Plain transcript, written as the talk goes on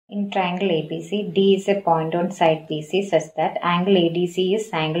In triangle ABC, D is a point on side BC such that angle ADC is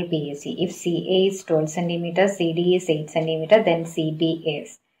angle BAC. If CA is 12 cm, CD is 8 cm, then CB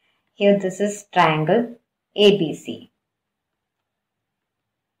is. Here this is triangle ABC.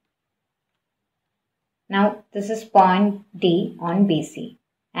 Now this is point D on BC.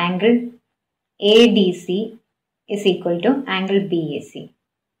 Angle ADC is equal to angle BAC.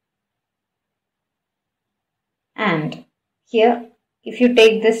 And here, if you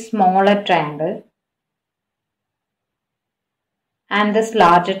take this smaller triangle and this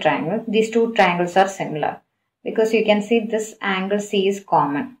larger triangle, these two triangles are similar because you can see this angle C is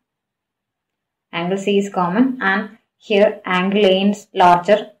common. Angle C is common, and here angle A in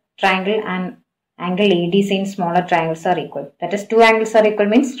larger triangle and angle ADC in smaller triangles are equal. That is, two angles are equal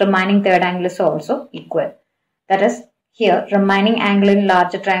means remaining third angle is also equal. That is, here remaining angle in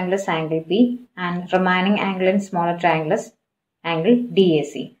larger triangle is angle B and remaining angle in smaller triangle is angle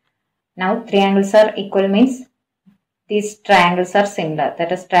DAC. Now three angles are equal means these triangles are similar.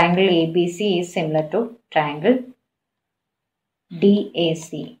 That is, triangle ABC is similar to triangle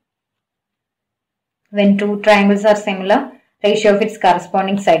DAC. When two triangles are similar, ratio of its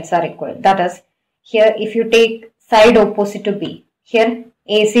corresponding sides are equal. That is, here if you take side opposite to B, here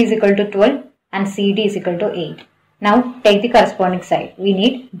AC is equal to 12 and CD is equal to 8. Now take the corresponding side. We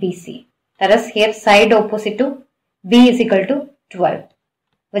need BC. That is, here side opposite to B is equal to 12,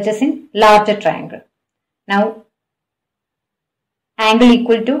 which is in larger triangle. Now angle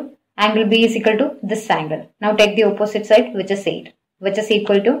equal to angle B is equal to this angle. Now take the opposite side, which is 8, which is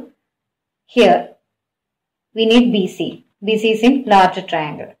equal to, here we need BC. BC is in larger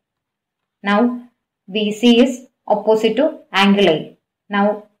triangle. Now BC is opposite to angle A.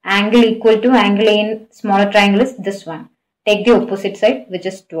 Now angle equal to angle A in smaller triangle is this one. Take the opposite side, which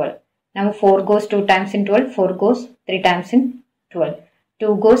is 12. Now 4 goes 2 times in 12, 4 goes 3 times in 12.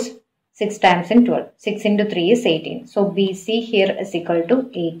 2 goes 6 times in 12. 6 into 3 is 18. So BC here is equal to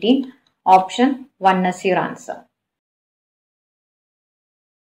 18. Option 1 is your answer.